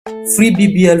Free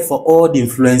BBL for all the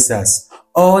influencers,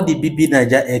 all the BB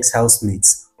Niger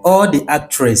ex-housemates, all the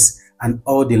actress, and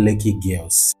all the lucky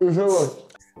girls.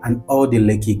 And all the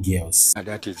lucky girls. And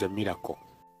that is a miracle.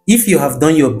 If you have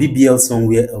done your BBL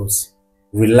somewhere else,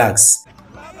 relax.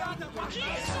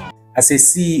 As a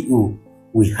CEO,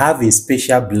 we have a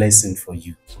special blessing for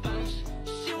you.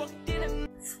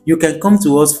 You can come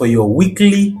to us for your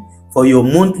weekly, for your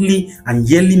monthly and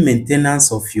yearly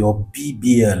maintenance of your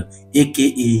BBL,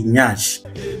 aka Nyash.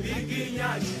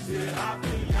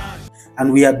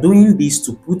 And we are doing this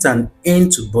to put an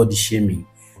end to body shaming.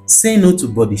 Say no to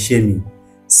body shaming.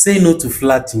 Say no to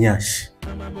flat Nyash.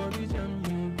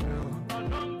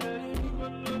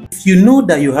 If you know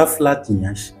that you have flat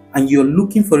Nyash and you're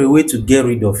looking for a way to get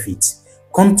rid of it,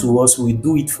 come to us, we'll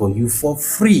do it for you for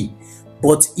free.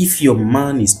 But if your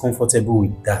man is comfortable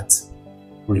with that,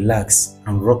 relax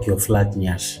and rock your flat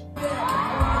Nyash.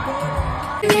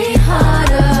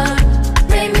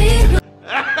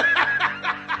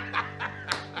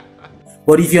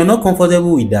 But if you're not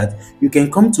comfortable with that, you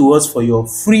can come to us for your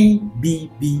free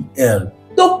BBL.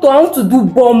 Doctor, I want to do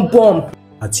bomb.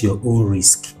 At your own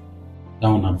risk.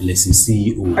 Down a blessing,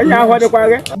 CEO.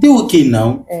 They okay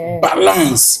now?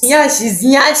 Balance. Nyash is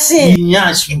nyashing.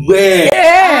 Nyash, where?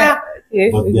 Yeah.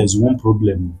 But there's one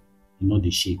problem. You know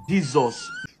the shape. Jesus.